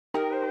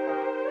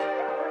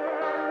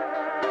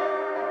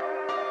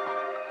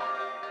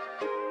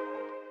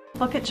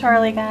Look at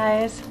Charlie,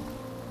 guys.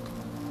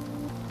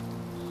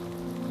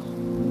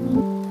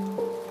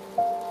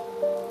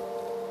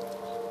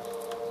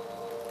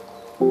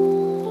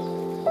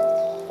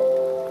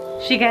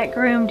 She got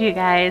groomed, you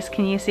guys.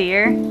 Can you see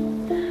her?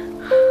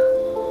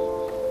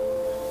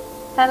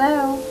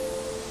 Hello.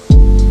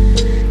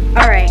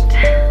 All right,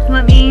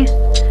 let me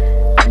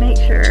make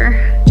sure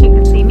you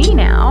can see me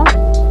now.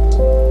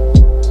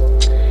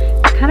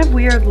 It's kind of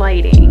weird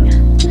lighting,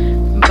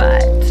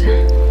 but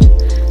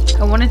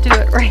I want to do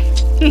it right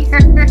here.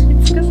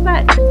 It's just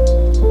that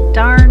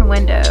darn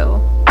window.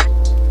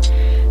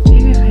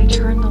 Maybe if I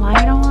turn the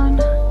light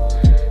on.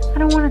 I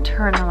don't want to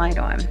turn the light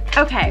on.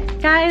 Okay,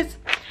 guys.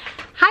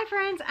 Hi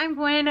friends, I'm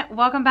Gwen.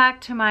 Welcome back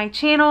to my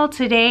channel.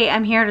 Today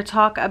I'm here to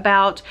talk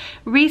about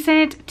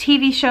recent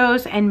TV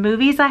shows and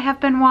movies I have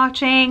been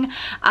watching.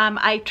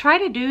 I try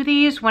to do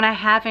these when I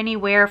have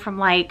anywhere from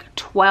like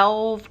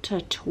 12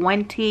 to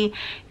 20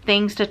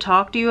 things to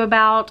talk to you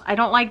about. I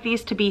don't like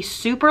these to be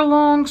super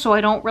long, so I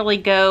don't really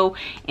go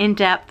in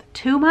depth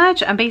too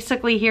much. I'm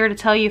basically here to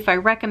tell you if I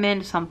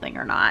recommend something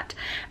or not.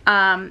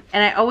 And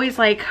I always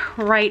like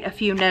write a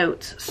few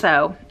notes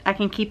so I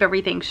can keep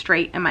everything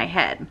straight in my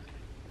head.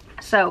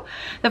 So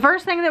the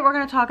first thing that we're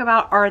going to talk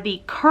about are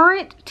the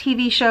current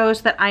TV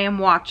shows that I am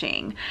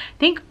watching. I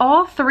think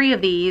all three of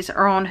these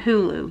are on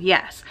Hulu.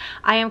 Yes,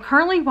 I am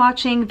currently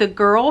watching The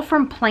Girl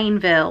from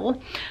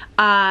Plainville.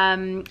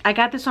 I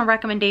got this on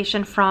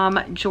recommendation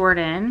from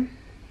Jordan.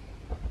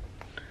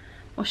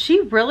 Well,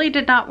 she really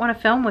did not want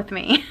to film with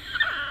me.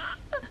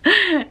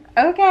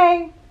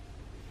 Okay.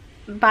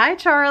 Bye,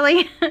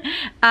 Charlie.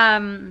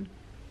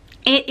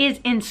 It is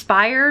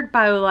inspired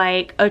by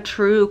like a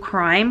true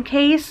crime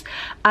case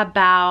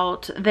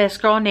about this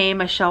girl named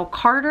Michelle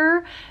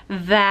Carter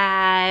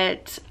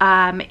that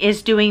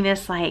is doing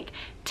this like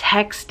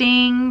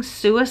texting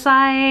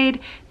suicide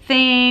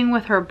thing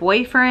with her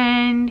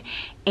boyfriend,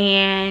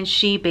 and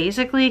she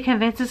basically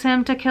convinces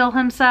him to kill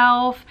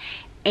himself.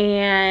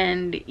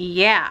 And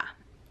yeah,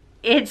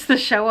 it's the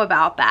show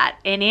about that,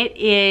 and it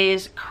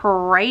is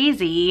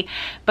crazy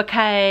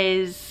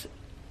because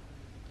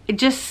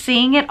just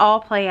seeing it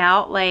all play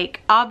out, like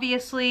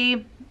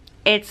obviously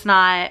it's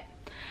not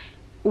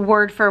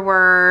word for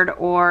word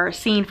or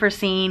scene for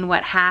scene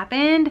what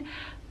happened,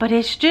 but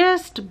it's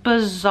just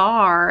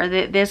bizarre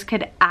that this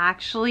could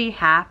actually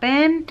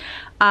happen.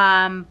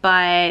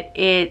 But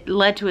it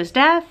led to his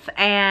death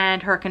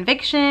and her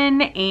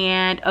conviction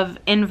and of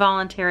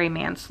involuntary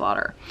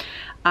manslaughter.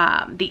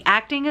 The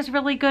acting is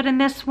really good in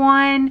this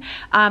one.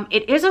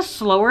 It is a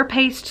slower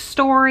paced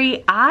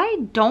story.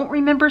 I don't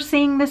remember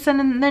seeing this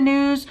in the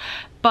news,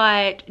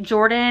 but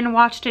Jordan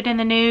watched it in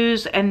the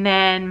news, and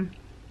then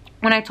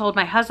when I told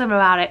my husband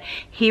about it,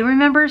 he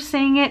remembers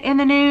seeing it in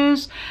the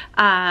news.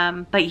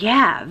 But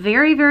yeah,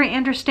 very, very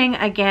interesting.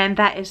 Again,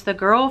 that is The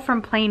Girl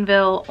from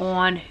Plainville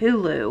on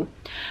Hulu.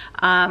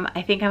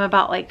 I think I'm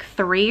about like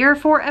 3 or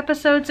 4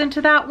 episodes into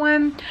that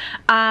one.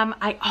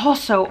 I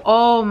also,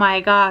 oh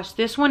my gosh,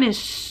 this one is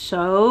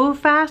so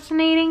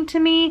fascinating to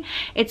me.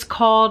 It's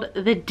called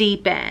The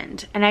Deep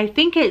End, and I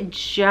think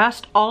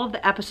all of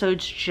the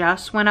episodes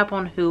just went up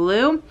on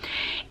Hulu.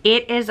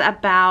 It is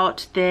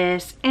about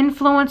this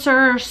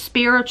influencer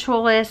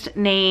spiritualist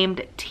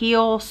named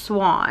Teal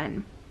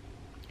Swan.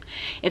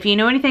 If you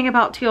know anything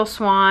about Teal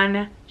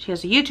Swan, she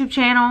has a YouTube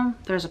channel,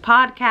 there's a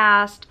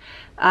podcast.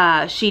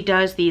 She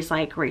does these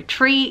like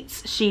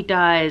retreats, she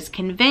does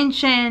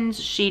conventions,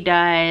 she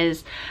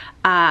does,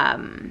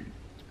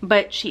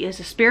 but she is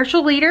a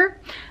spiritual leader,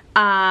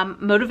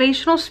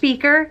 motivational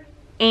speaker,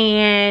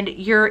 and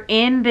you're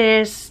in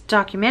this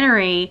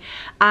documentary.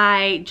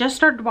 I just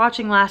started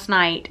watching last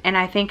night, and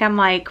I think I'm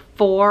like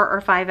 4 or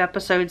 5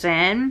 episodes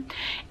in.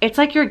 It's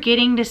like you're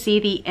getting to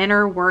see the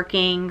inner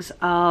workings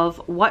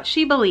of what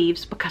she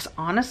believes, because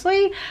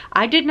honestly,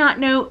 I did not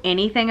know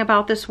anything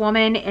about this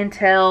woman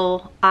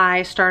until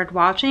I started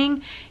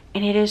watching,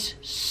 and it is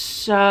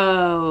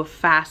so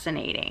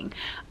fascinating.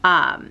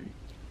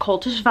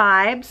 Cultish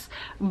vibes,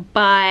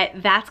 but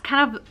that's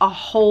kind of a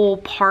whole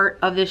part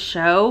of this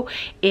show.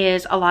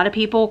 Is a lot of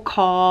people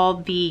call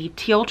the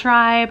Teal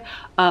tribe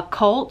a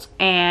cult,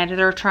 and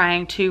they're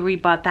trying to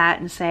rebut that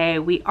and say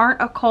we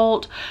aren't a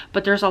cult,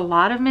 but there's a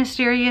lot of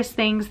mysterious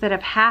things that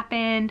have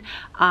happened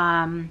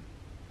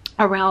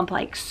around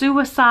like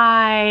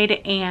suicide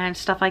and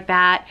stuff like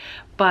that.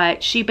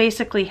 But she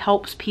basically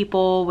helps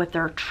people with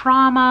their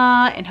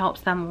trauma and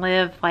helps them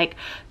live like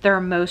their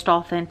most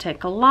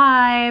authentic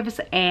lives.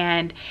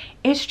 And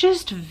it's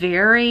just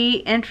very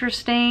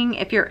interesting.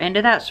 If you're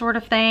into that sort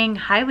of thing,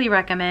 highly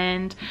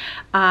recommend.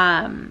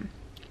 And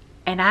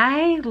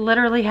I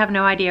literally have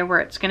no idea where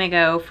it's gonna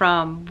go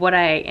from what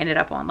I ended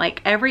up on.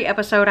 Like every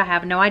episode, I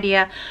have no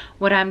idea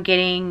what I'm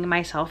getting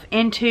myself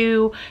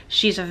into.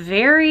 She's a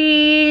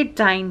very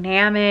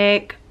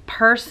dynamic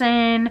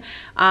person.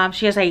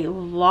 She has a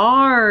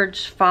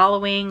large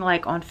following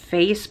like on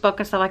Facebook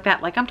and stuff like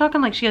that. Like I'm talking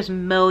like she has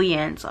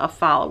millions of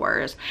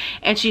followers,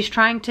 and she's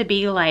trying to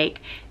be like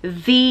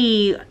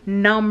the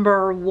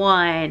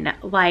 #1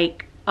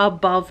 like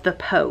above the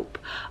Pope,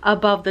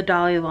 above the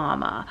Dalai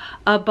Lama,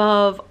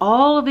 above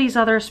all of these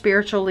other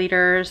spiritual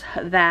leaders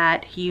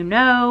that you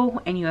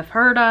know and you have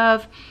heard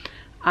of.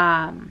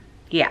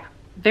 Yeah,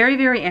 very,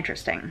 very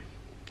interesting.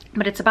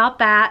 But it's about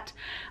that.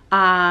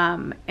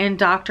 And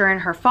Doctor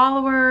and her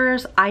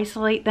followers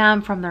isolate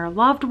them from their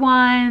loved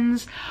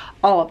ones,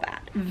 all of that.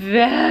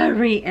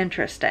 Very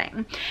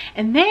interesting.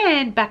 And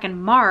then back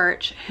in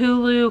March,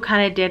 Hulu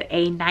kind of did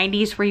a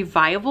 90s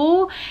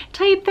revival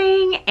type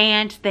thing,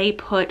 and they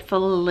put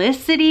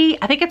Felicity,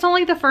 I think it's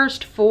only the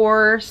first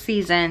 4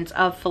 seasons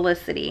of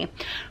Felicity,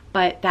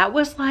 but that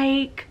was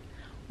like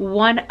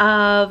one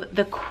of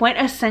the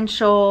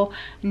quintessential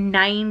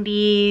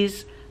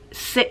 90s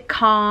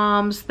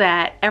sitcoms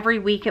that every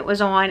week it was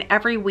on.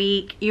 Every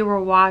week you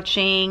were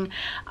watching.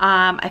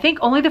 I think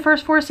only the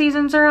first 4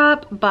 seasons are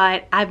up,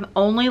 but I'm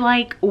only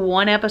like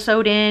 1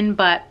 episode in,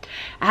 but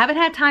I haven't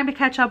had time to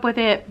catch up with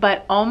it.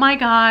 But oh my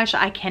gosh,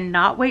 I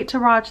cannot wait to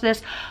watch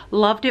this.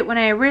 Loved it when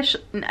I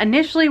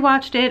initially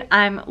watched it.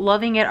 I'm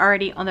loving it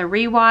already on the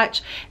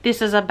rewatch.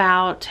 This is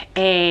about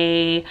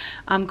a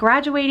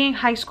graduating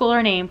high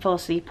schooler named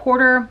Felicity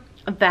Porter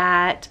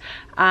that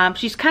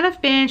she's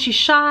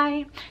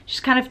shy, she's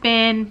kind of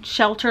been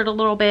sheltered a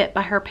little bit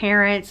by her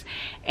parents,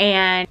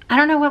 and I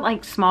don't know what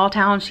like small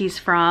town she's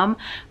from,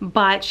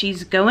 but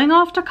she's going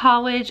off to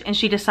college, and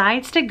she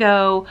decides to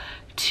go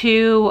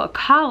to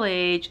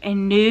college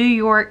in New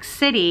York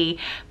City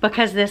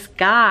because this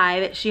guy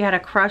that she had a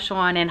crush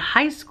on in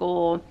high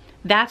school,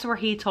 that's where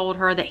he told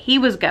her that he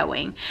was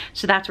going.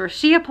 So that's where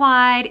she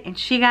applied, and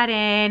she got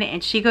in,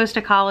 and she goes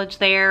to college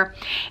there.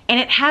 And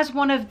it has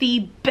one of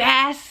the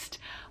best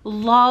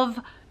love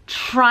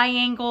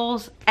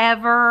triangles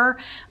ever.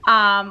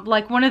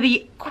 Like one of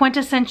the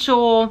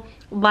quintessential,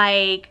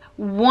 like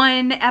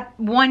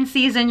one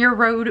season you're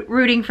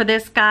rooting for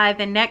this guy,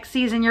 the next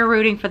season you're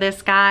rooting for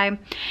this guy,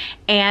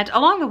 and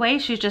along the way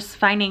she's just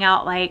finding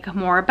out like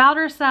more about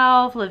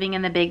herself, living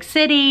in the big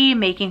city,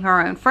 making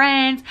her own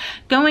friends,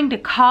 going to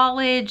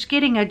college,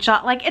 getting a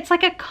job. Like it's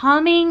like a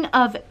coming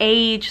of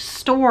age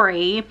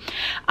story.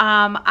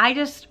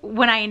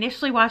 When I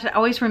initially watched it, I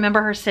always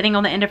remember her sitting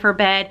on the end of her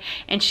bed,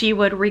 and she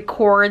would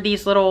record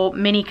these little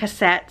mini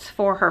cassettes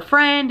for her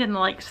friend and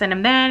like send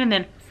them then, and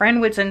then friend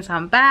would send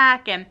some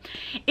back, and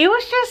it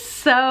was just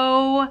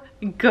so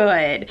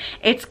good.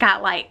 It's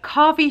got like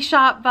coffee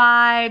shop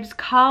vibes,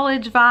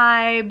 college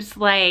vibes,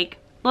 like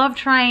love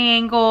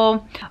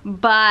triangle.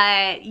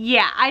 But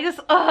yeah,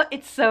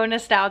 it's so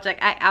nostalgic.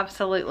 I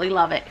absolutely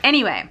love it.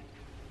 Anyway,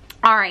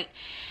 all right.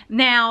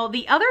 Now,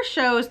 the other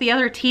shows, the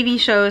other TV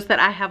shows that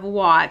I have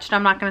watched,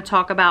 I'm not going to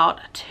talk about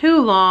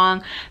too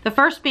long. The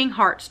first being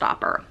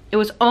Heartstopper. It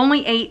was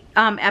only 8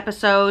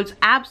 episodes.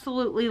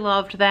 Absolutely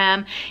loved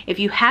them. If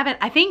you haven't,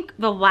 I think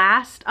the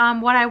last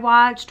what I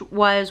watched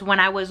was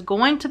when I was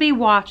going to be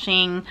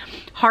watching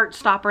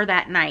Heartstopper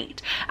that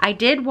night. I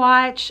did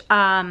watch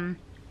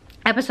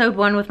episode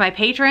 1 with my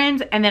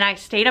patrons, and then I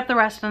stayed up the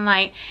rest of the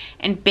night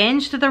and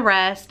binged the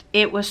rest.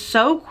 It was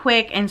so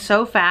quick and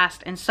so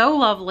fast and so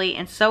lovely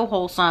and so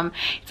wholesome.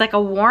 It's like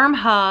a warm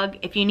hug.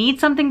 If you need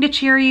something to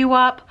cheer you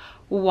up,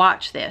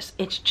 watch this.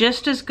 It's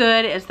just as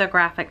good as the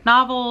graphic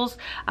novels.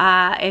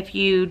 If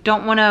you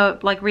don't want to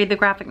like read the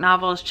graphic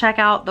novels, check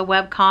out the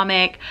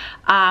webcomic.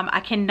 I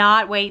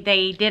cannot wait.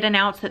 They did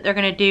announce that they're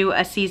going to do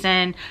a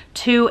season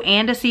 2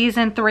 and a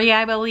season 3,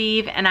 I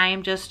believe, and I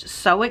am just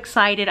so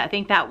excited. I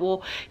think that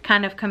will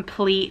kind of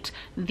complete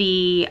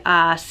the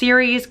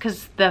series,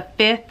 because the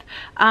 5th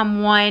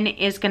one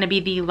is going to be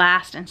the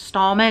last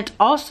installment.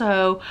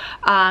 Also,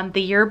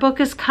 the yearbook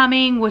is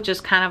coming, which is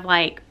kind of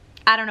like,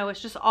 I don't know,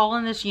 it's just all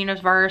in this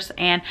universe,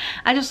 and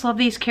I just love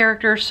these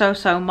characters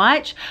so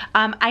much.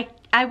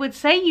 I would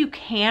say you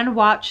can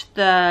watch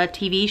the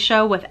TV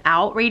show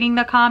without reading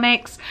the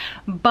comics,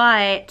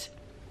 but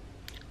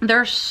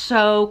they're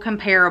so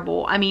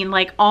comparable. I mean,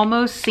 like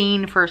almost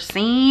scene for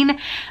scene.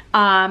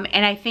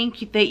 And I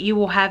think that you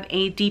will have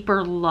a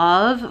deeper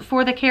love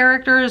for the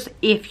characters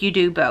if you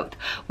do both.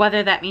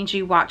 Whether that means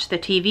you watch the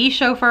TV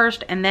show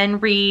first and then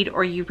read,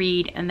 or you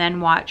read and then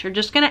watch. You're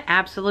just gonna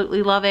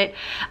absolutely love it.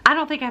 I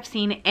don't think I've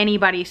seen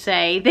anybody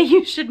say that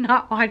you should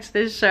not watch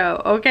this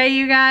show. Okay,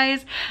 you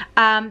guys?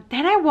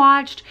 Then I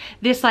watched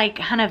this like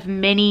kind of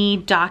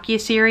mini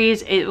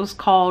docuseries. It was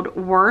called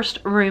Worst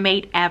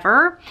Roommate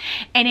Ever.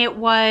 And it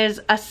was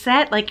a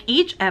set, like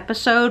each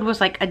episode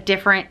was like a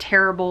different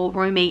terrible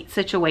roommate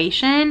situation.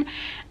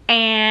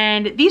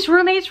 And these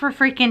roommates were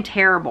freaking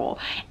terrible.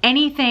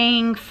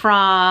 Anything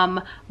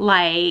from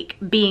like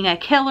being a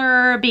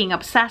killer, being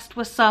obsessed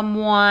with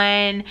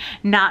someone,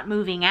 not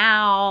moving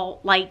out,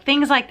 like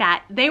things like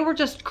that. They were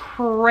just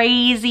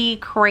crazy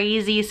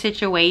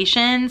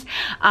situations.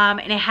 And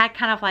it had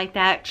kind of like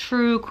that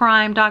true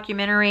crime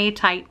documentary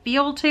type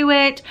feel to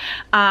it.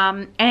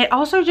 And it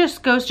also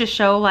just goes to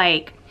show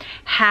like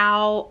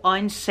how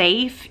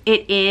unsafe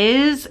it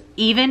is,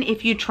 even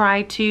if you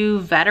try to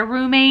vet a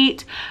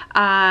roommate.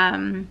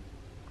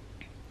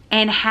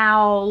 and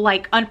how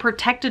like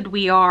unprotected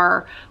we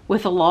are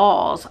with the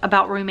laws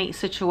about roommate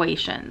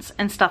situations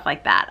and stuff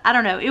like that. I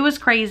don't know, it was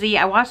crazy.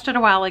 I watched it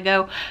a while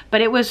ago,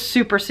 but it was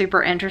super,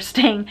 super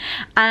interesting.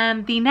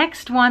 The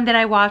next one that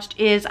I watched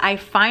is I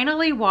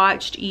finally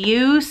watched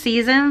You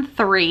season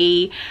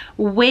 3,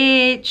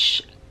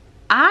 which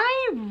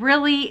I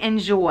really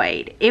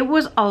enjoyed. It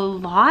was a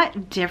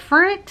lot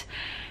different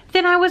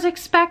than I was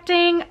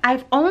expecting.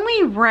 I've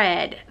only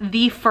read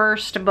the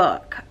first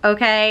book,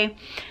 okay?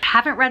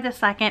 Haven't read the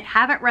second,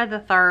 haven't read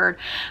the third.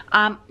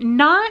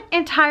 Not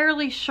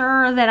entirely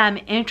sure that I'm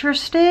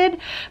interested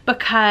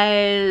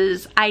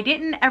because I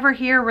didn't ever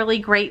hear really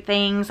great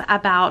things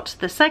about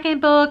the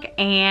second book,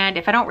 and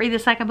if I don't read the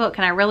second book,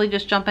 can I really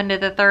just jump into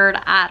the third?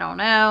 I don't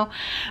know.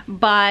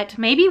 But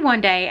maybe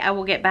one day I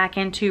will get back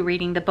into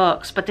reading the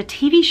books. But the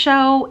TV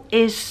show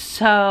is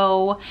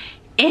so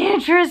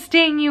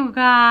interesting, you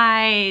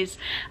guys.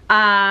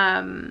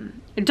 Don't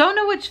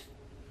know which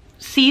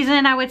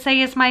season I would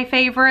say is my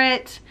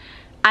favorite.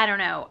 I don't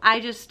know.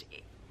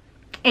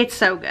 It's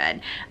so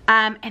good.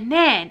 And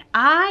then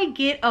I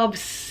get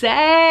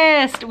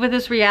obsessed with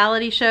this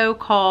reality show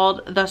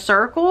called The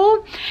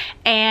Circle,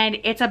 and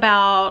it's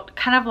about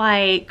kind of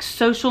like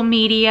social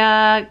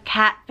media,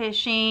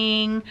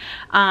 catfishing,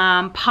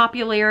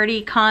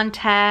 popularity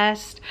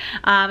contest.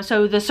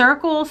 So The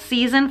Circle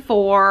season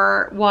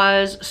 4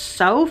 was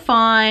so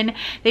fun.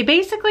 They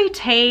basically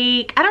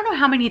take, I don't know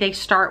how many they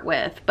start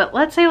with, but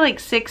let's say like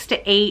 6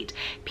 to 8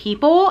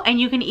 people,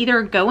 and you can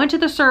either go into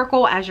the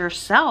circle as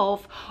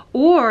yourself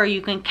or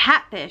you can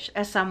catfish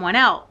as someone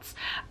else.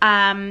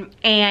 And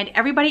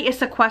everybody is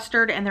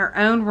sequestered in their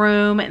own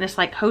room in this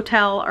like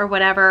hotel or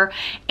whatever,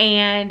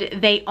 and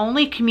they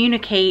only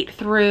communicate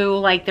through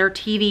like their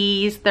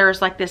TVs.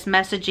 There's like this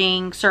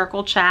messaging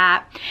circle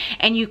chat,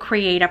 and you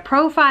create a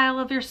profile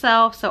of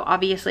yourself. So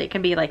obviously it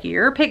can be like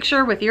your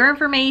picture with your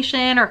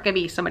information, or it could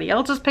be somebody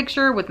else's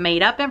picture with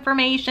made up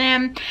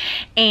information,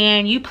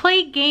 and you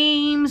play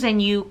games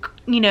and you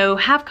know,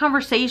 have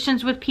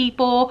conversations with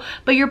people,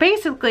 but you're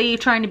basically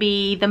trying to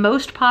be the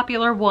most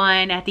popular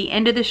one at the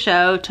end of the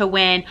show to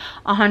win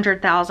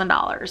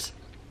 $100,000.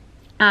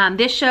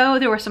 This show,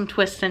 there were some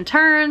twists and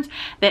turns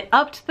that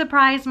upped the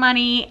prize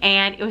money,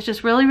 and it was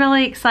just really,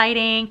 really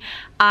exciting.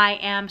 I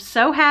am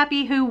so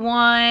happy who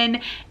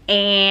won,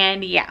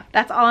 and yeah,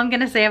 that's all I'm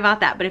gonna say about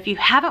that. But if you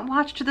haven't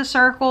watched The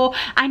Circle,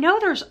 I know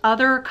there's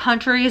other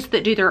countries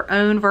that do their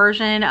own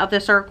version of The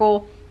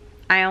Circle.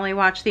 I only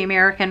watched the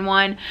American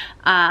one,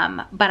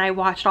 but I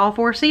watched all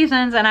 4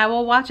 seasons, and I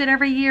will watch it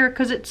every year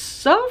because it's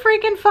so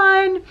freaking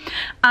fun.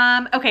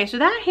 Okay, so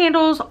that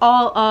handles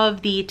all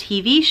of the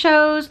TV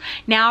shows.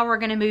 Now we're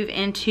gonna move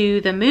into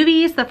the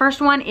movies. The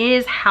first one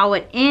is How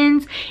It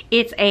Ends.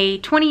 It's a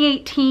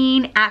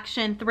 2018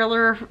 action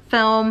thriller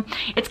film.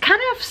 It's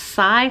kind of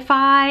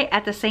sci-fi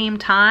at the same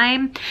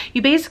time.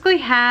 You basically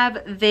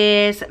have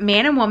this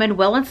man and woman,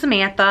 Will and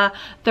Samantha.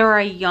 They're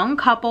a young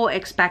couple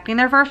expecting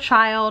their first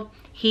child.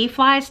 He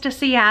flies to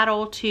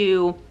Seattle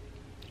to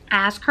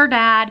ask her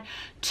dad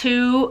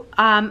to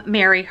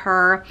marry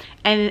her,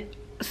 and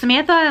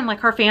Samantha and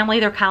like her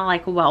family, they're kind of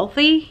like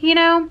wealthy, you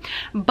know,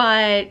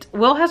 but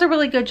Will has a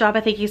really good job.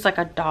 I think he's like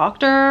a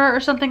doctor or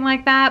something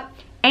like that.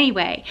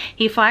 Anyway,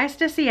 he flies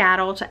to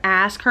Seattle to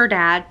ask her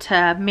dad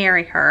to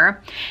marry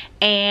her,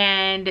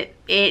 and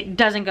it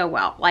doesn't go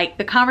well. Like,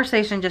 the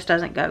conversation just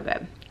doesn't go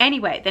good.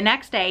 Anyway, the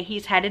next day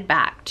he's headed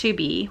back to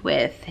be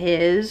with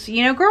his,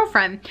 you know,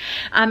 girlfriend.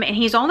 And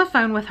he's on the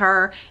phone with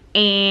her,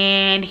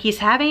 and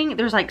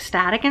there's like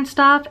static and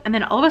stuff. And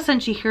then all of a sudden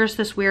she hears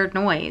this weird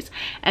noise,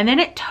 and then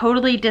it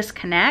totally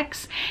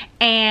disconnects.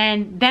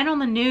 And then on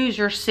the news,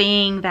 you're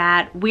seeing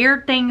that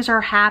weird things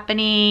are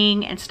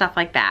happening and stuff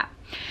like that.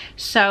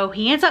 So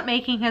he ends up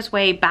making his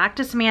way back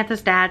to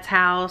Samantha's dad's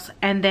house,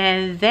 and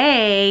then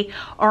they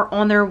are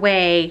on their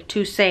way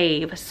to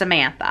save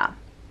Samantha.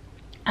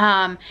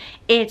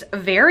 It's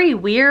very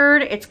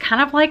weird. It's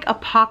kind of like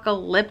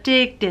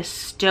apocalyptic,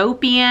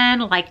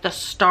 dystopian, like the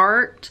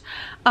start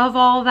of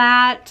all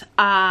that.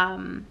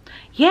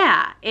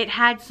 Yeah, it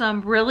had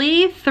some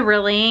really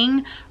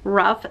thrilling,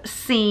 rough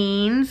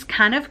scenes,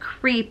 kind of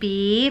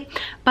creepy,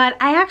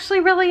 but I actually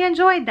really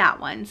enjoyed that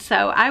one,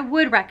 so I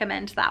would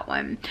recommend that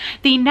one.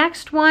 The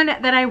next one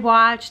that I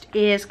watched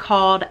is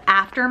called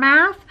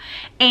Aftermath,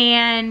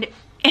 and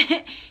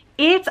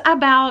it's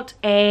about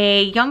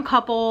a young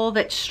couple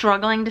that's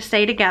struggling to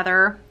stay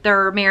together.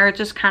 Their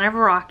marriage is kind of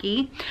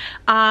rocky,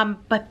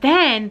 but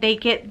then they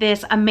get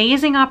this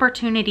amazing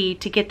opportunity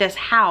to get this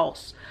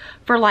house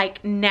for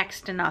like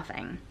next to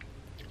nothing.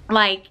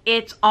 Like,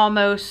 it's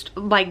almost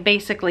like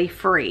basically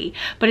free,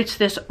 but it's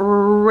this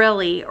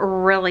really,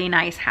 really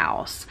nice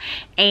house.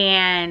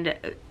 And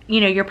you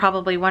know, you're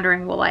probably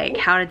wondering, well, like,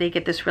 how did they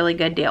get this really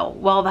good deal?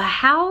 Well, the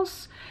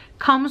house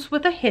comes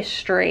with a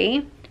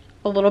history,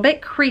 a little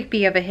bit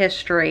creepy of a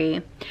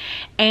history,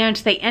 and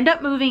they end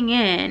up moving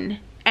in,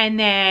 and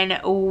then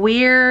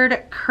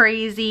weird,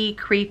 crazy,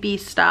 creepy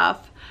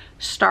stuff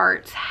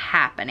starts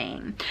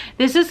happening.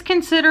 This is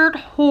considered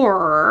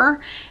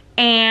horror,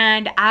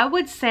 And I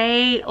would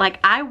say, like,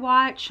 I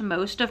watch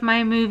most of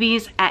my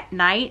movies at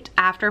night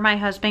after my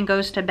husband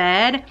goes to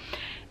bed.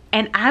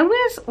 And I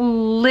was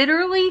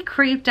literally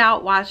creeped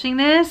out watching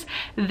this.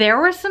 There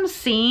were some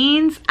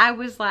scenes I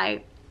was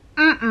like,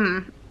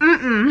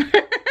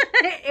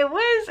 It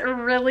was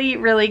really,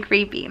 really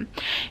creepy.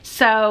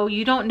 So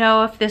you don't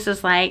know if this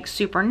is like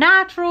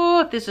supernatural,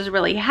 if this is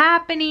really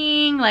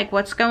happening, like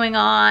what's going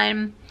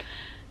on.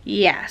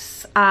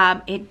 Yes,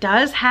 it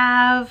does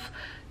have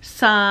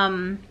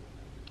some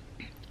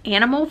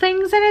animal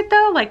things in it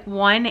though, like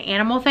one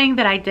animal thing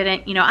that I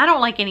didn't, you know, I don't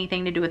like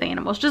anything to do with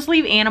animals. Just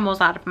leave animals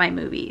out of my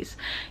movies,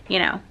 you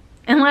know,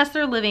 unless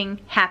they're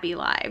living happy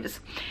lives.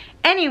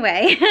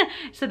 Anyway,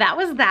 so that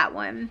was that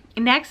one.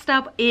 Next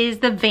up is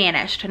The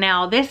Vanished.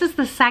 Now, this is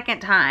the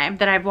second time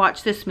that I've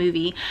watched this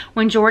movie.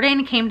 When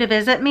Jordan came to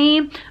visit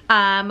me,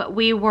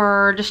 we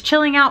were just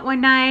chilling out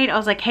one night. I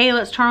was like, hey,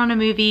 let's turn on a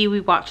movie.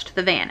 We watched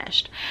The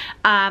Vanished.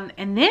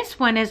 And this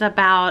one is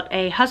about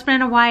a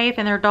husband and a wife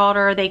and their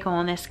daughter. They go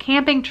on this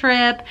camping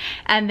trip.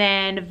 And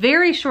then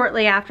very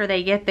shortly after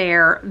they get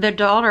there, the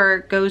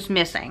daughter goes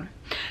missing.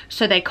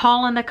 So they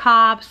call in the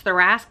cops.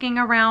 They're asking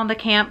around the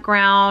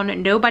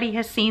campground. Nobody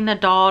has seen the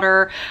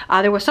daughter.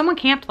 There was someone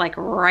camped like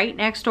right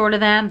next door to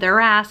them. They're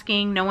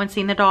asking. No one's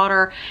seen the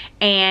daughter.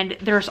 And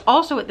there's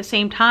also at the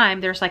same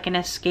time, there's like an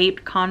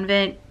escaped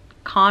convict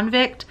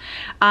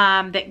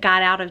that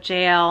got out of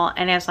jail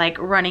and is like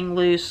running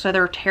loose. So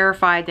they're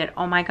terrified that,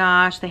 oh my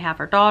gosh, they have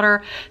her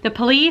daughter. The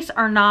police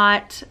are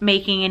not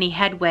making any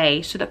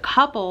headway. So the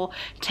couple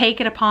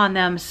take it upon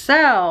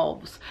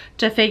themselves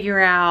to figure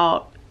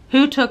out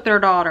who took their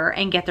daughter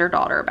and get their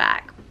daughter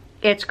back.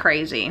 It's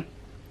crazy.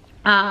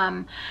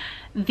 The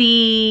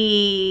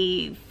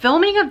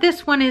filming of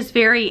this one is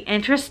very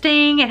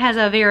interesting. It has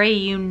a very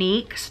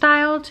unique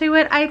style to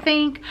it, I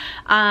think.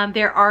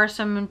 There are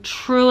some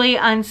truly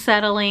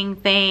unsettling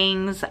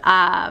things.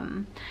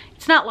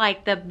 It's not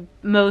like the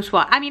most,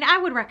 well, I mean, I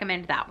would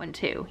recommend that one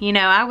too. You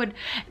know, I would,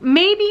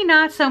 maybe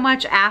not so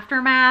much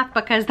Aftermath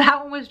because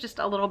that one was just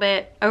a little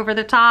bit over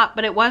the top,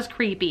 but it was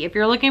creepy. If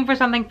you're looking for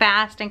something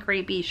fast and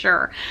creepy,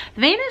 sure. The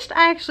Vanished,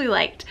 I actually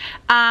liked.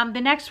 The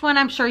next one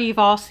I'm sure you've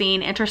all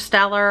seen,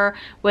 Interstellar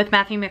with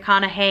Matthew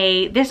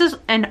McConaughey. This is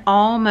an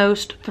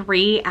almost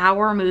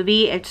 3-hour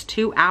movie. It's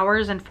 2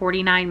 hours and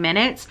 49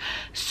 minutes.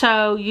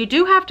 So you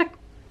do have to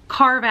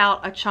carve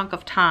out a chunk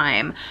of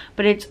time,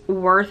 but it's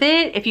worth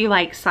it if you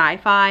like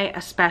sci-fi,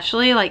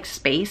 especially like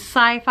space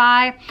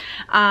sci-fi.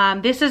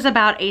 This is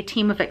about a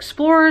team of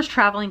explorers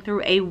traveling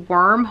through a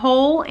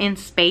wormhole in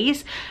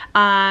space in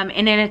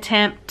an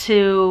attempt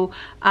to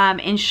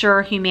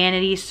ensure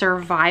humanity's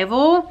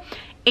survival.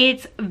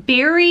 It's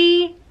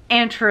very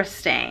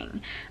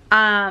interesting.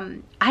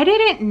 I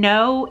didn't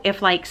know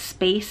if like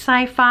space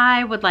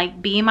sci-fi would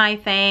like be my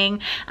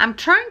thing. I'm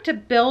trying to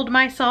build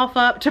myself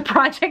up to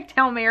Project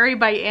Hail Mary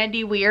by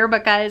Andy Weir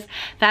because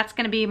that's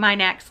going to be my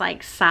next like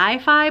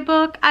sci-fi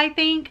book, I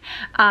think.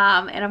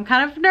 And I'm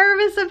kind of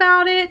nervous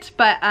about it,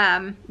 but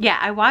yeah,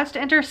 I watched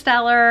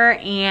Interstellar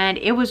and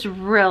it was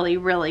really,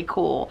 really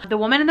cool. The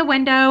Woman in the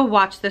Window,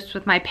 watched this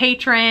with my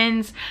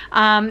patrons.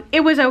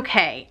 It was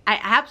okay. I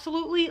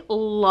absolutely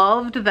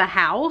loved the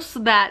house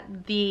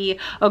that the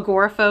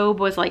agoraphobe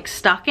was like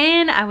stuck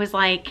in. I was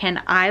like,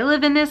 can I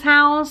live in this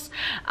house?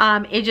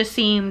 It just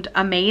seemed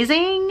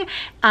amazing.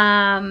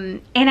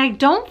 And I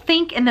don't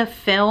think in the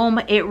film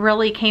it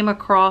really came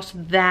across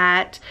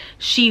that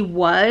she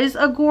was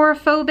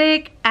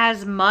agoraphobic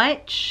as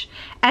much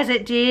as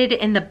it did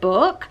in the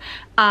book.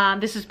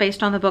 This is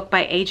based on the book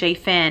by A.J.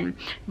 Finn,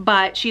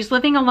 but she's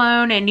living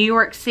alone in New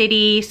York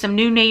City, some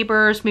new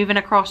neighbors moving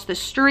across the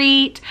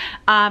street,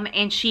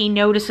 and she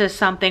notices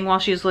something while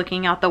she's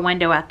looking out the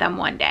window at them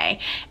one day.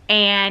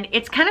 And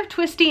it's kind of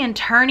twisty and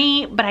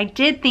turny, but I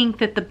did think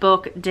that the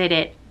book did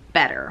it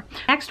better.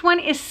 Next one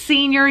is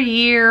Senior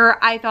Year.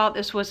 I thought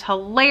this was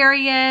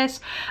hilarious.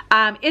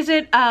 Is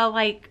it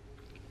like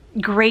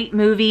great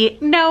movie?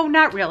 No,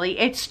 not really.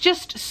 It's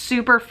just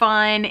super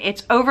fun.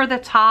 It's over the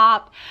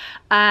top.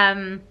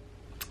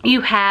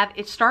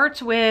 It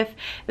starts with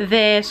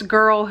this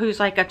girl who's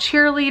like a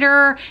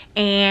cheerleader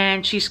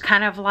and she's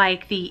kind of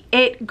like the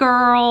it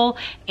girl,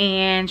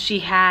 and she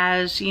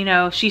has, you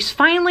know, she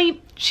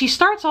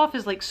starts off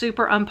as like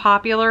super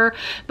unpopular,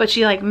 but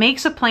she like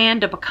makes a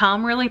plan to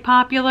become really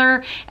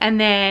popular. And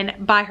then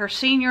by her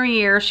senior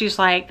year, she's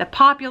like the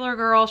popular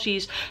girl.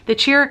 She's the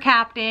cheer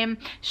captain.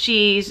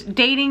 She's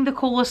dating the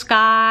coolest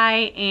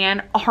guy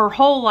and her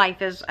whole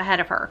life is ahead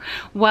of her.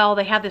 Well,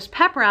 they have this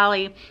pep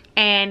rally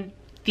and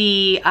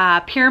the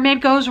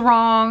pyramid goes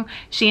wrong.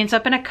 She ends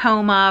up in a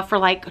coma for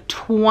like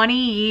 20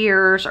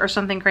 years or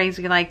something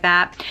crazy like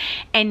that.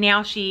 And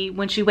now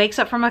when she wakes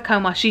up from a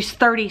coma, she's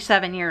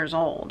 37 years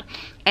old.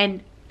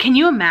 And can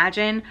you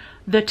imagine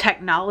the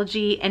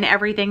technology and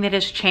everything that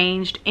has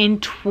changed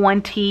in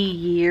 20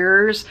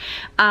 years?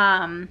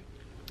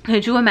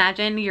 Could you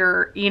imagine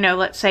you're, you know,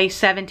 let's say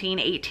 17,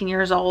 18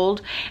 years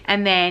old,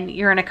 and then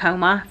you're in a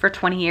coma for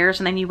 20 years,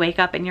 and then you wake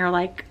up and you're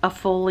like a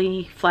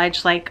fully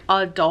fledged like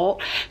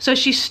adult. So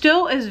she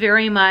still is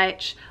very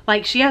much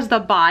like, she has the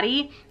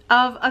body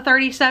of a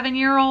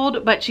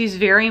 37-year-old, but she's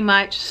very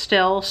much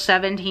still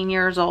 17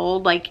 years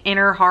old, like in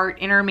her heart,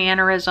 in her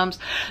mannerisms,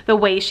 the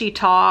way she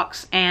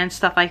talks and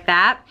stuff like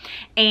that.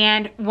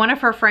 And one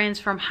of her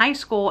friends from high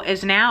school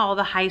is now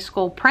the high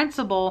school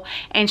principal,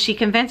 and she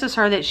convinces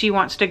her that she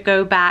wants to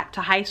go back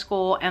to high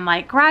school and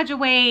like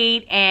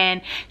graduate,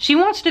 and she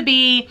wants to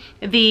be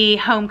the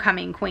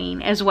homecoming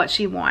queen is what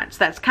she wants.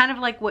 That's kind of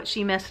like what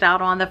she missed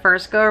out on the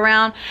first go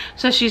around.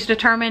 So she's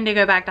determined to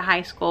go back to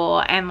high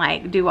school and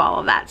like do all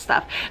of that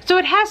stuff. So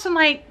it has some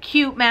like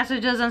cute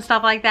messages and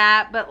stuff like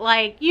that, but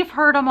like you've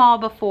heard them all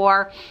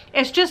before.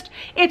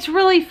 It's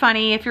really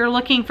funny. If you're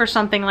looking for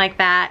something like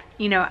that,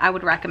 you know, I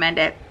would recommend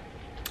it.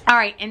 All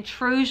right,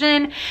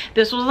 Intrusion.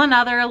 This was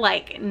another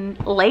like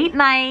late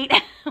night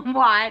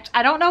watch.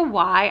 I don't know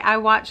why I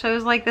watch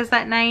shows like this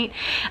at night.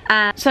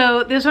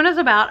 So this one is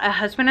about a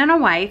husband and a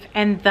wife,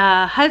 and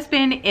the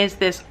husband is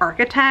this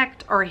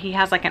architect, or he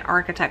has like an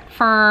architect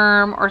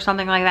firm or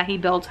something like that. He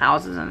builds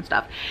houses and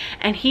stuff,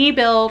 and he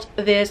built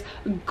this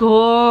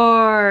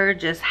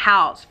gorgeous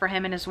house for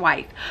him and his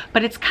wife,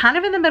 but it's kind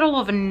of in the middle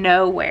of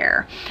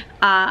nowhere.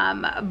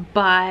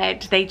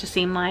 But they just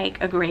seem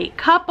like a great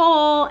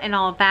couple and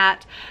all of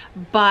that.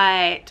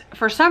 But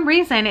for some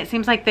reason, it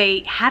seems like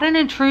they had an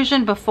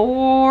intrusion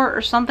before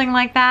or something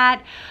like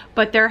that.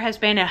 But there has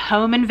been a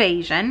home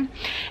invasion,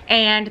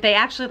 and they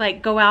actually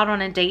like go out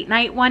on a date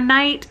night one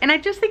night. And I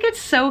just think it's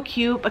so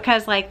cute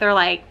because like they're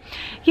like,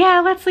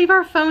 yeah, let's leave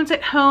our phones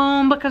at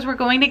home because we're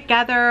going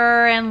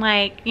together, and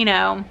like, you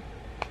know,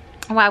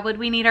 why would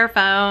we need our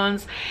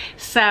phones?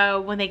 So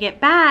when they get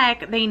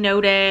back, they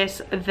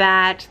notice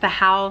that the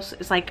house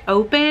is like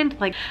opened.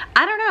 Like,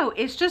 I don't know,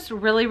 it's just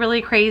really,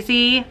 really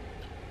crazy.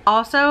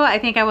 Also, I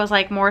think I was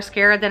like more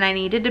scared than I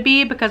needed to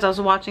be because I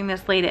was watching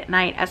this late at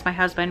night as my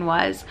husband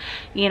was,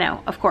 you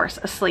know, of course,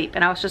 asleep,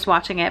 and I was just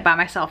watching it by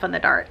myself in the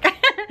dark.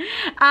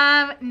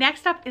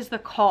 Next up is The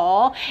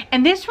Call,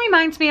 and this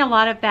reminds me a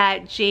lot of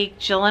that Jake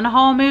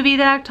Gyllenhaal movie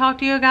that I've talked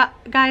to you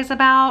guys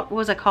about. What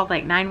was it called,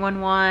 like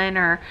 911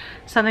 or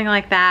something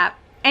like that?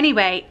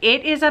 Anyway,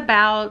 it is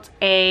about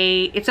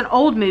it's an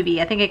old movie.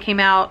 I think it came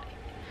out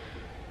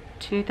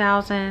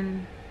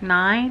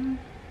 2009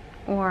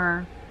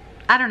 or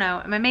I don't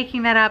know. Am I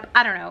making that up?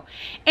 I don't know.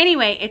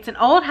 Anyway, it's an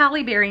old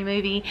Halle Berry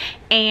movie,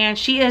 and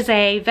she is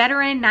a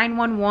veteran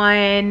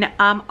 911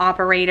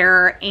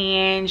 operator,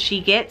 and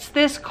she gets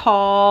this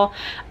call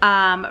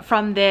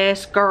from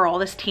this girl,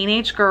 this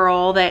teenage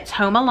girl that's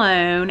home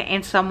alone,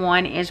 and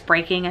someone is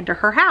breaking into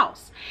her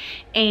house.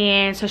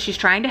 And so she's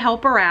trying to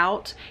help her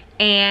out.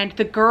 And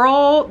the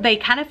girl, they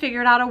kind of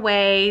figured out a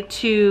way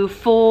to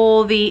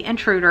fool the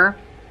intruder,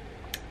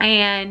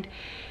 and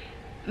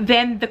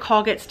then the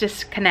call gets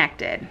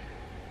disconnected.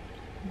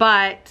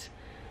 But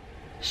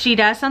she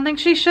does something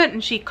she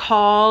shouldn't. She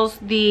calls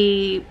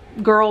the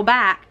girl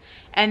back,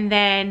 and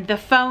then the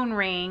phone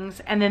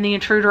rings, and then the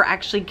intruder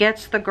actually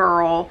gets the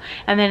girl,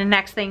 and then the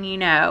next thing you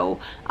know,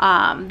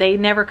 they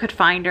never could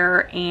find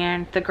her,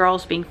 and the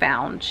girl's being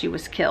found. She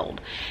was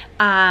killed.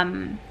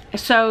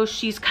 So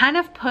she's kind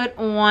of put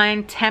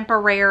on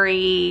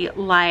temporary,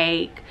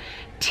 like,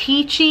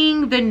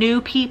 teaching the new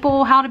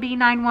people how to be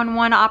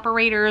 911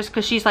 operators,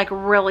 because she's like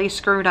really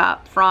screwed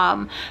up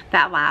from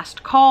that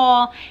last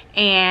call.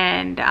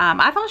 And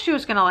I thought she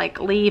was gonna like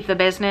leave the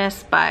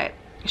business, but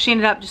she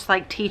ended up just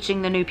like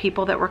teaching the new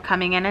people that were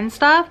coming in and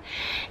stuff.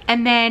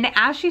 And then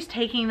as she's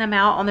taking them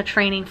out on the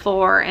training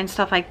floor and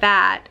stuff like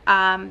that,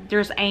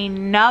 there's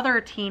another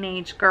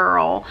teenage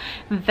girl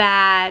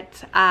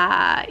that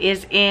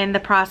is in the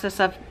process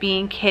of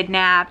being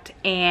kidnapped,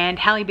 and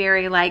Halle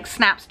Berry like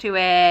snaps to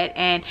it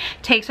and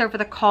takes over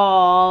the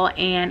call,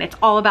 and it's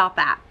all about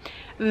that.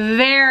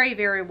 Very,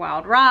 very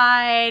wild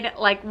ride.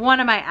 Like one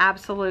of my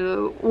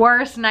absolute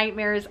worst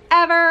nightmares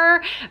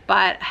ever,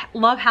 but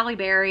love Halle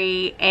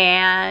Berry.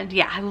 And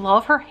yeah, I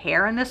love her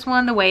hair in this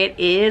one, the way it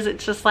is.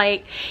 It's just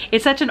like,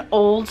 it's such an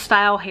old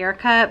style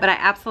haircut, but I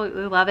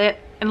absolutely love it,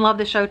 and love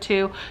the show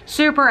too.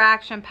 Super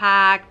action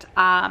packed.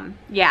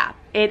 Yeah,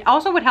 it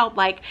also would help,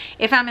 like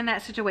if I'm in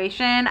that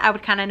situation, I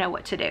would kind of know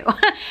what to do.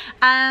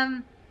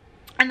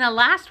 And the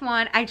last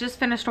one I just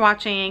finished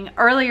watching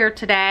earlier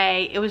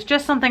today. It was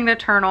just something to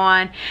turn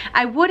on.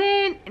 I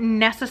wouldn't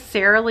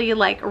necessarily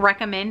like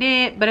recommend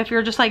it, but if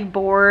you're just like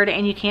bored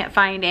and you can't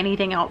find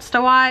anything else to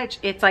watch,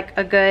 it's like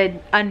a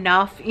good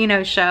enough, you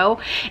know,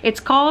 show. It's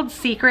called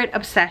Secret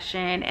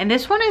Obsession, and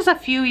this one is a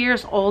few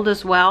years old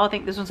as well. I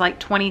think this was like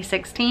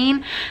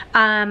 2016.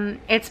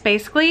 It's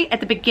basically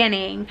at the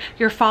beginning,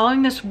 you're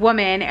following this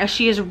woman as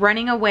she is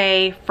running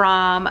away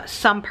from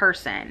some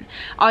person.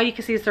 All you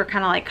can see is they're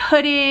kind of like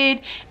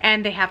hooded,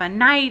 and they have a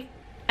knife,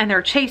 and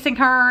they're chasing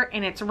her,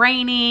 and it's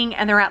raining,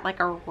 and they're at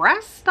like a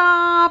rest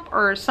stop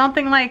or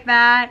something like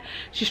that.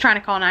 She's trying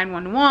to call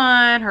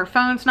 911. Her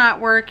phone's not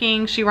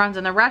working. She runs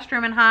in the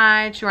restroom and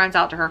hides. She runs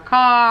out to her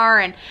car,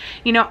 and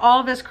you know,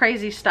 all this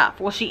crazy stuff.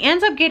 Well, she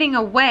ends up getting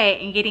away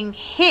and getting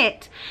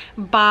hit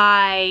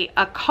by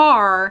a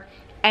car,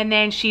 and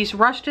then she's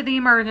rushed to the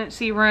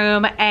emergency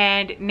room,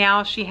 and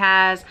now she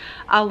has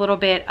a little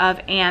bit of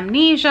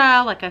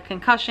amnesia, like a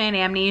concussion,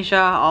 amnesia,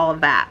 all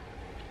of that.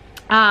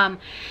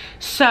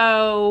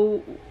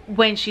 So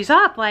when she's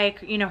up,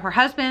 like, you know, her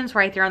husband's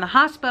right there in the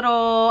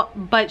hospital,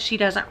 but she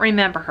doesn't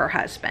remember her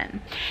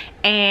husband.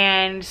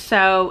 And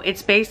so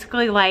it's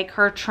basically like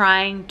her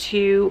trying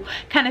to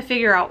kind of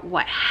figure out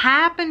what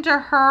happened to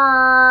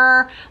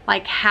her,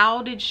 like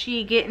how did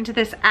she get into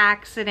this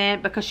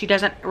accident, because she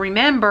doesn't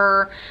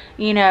remember,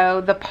 you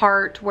know, the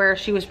part where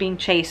she was being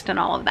chased and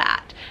all of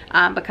that,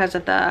 because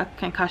of the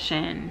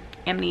concussion,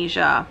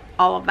 amnesia,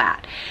 all of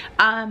that.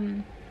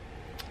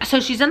 So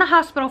she's in the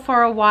hospital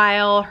for a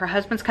while. Her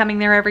husband's coming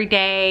there every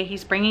day.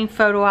 He's bringing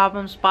photo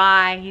albums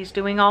by. He's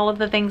doing all of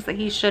the things that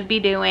he should be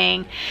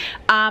doing.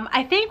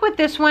 I think with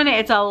this one,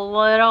 it's a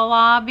little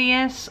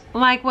obvious,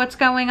 like what's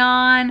going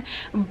on.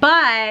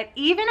 But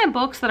even in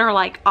books that are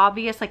like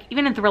obvious, like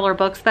even in thriller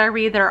books that I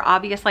read that are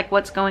obvious, like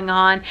what's going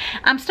on,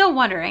 I'm still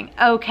wondering,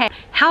 okay,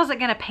 how's it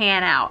gonna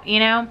pan out, you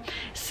know?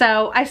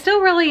 So I still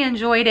really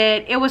enjoyed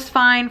it. It was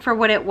fine for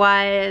what it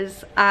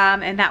was,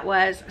 and that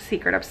was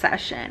Secret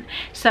Obsession.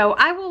 So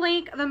I will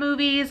link the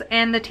movies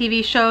and the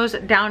TV shows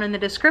down in the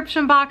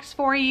description box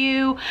for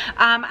you.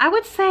 I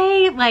would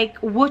say, like,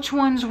 which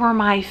ones were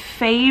my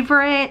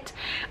favorite.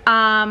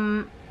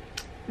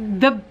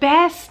 The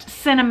best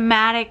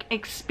cinematic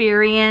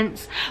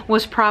experience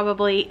was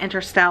probably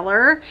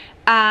Interstellar.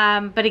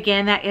 But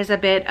again, that is a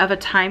bit of a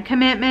time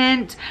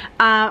commitment.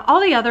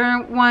 All the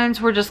other ones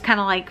were just kind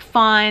of like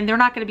fun. They're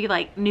not going to be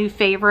like new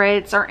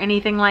favorites or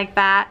anything like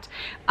that.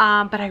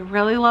 But I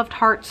really loved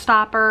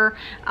Heartstopper.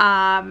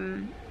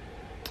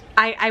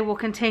 I will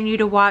continue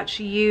to watch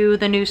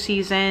the new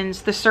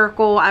seasons. The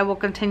Circle, I will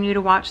continue to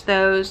watch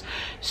those.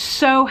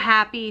 So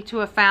happy to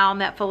have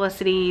found that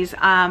Felicity's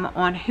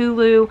on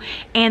Hulu.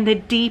 And The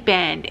Deep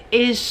End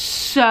is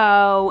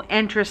so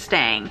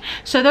interesting.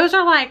 So those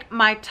are like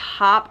my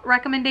top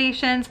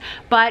recommendations.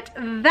 But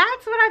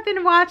that's what I've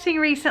been watching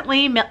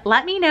recently.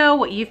 Let me know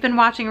what you've been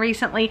watching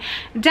recently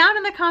down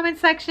in the comment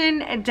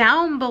section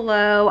down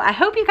below. I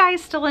hope you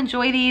guys still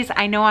enjoy these.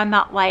 I know I'm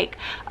not like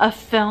a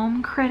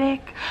film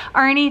critic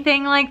or anything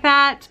like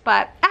that,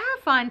 but I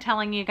have fun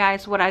telling you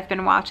guys what I've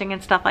been watching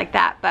and stuff like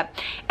that. But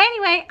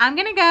anyway, I'm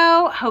gonna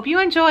go. Hope you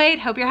enjoyed.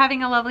 Hope you're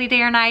having a lovely day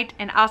or night,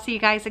 and I'll see you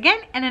guys again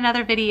in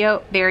another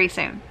video very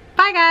soon.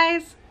 Bye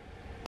guys.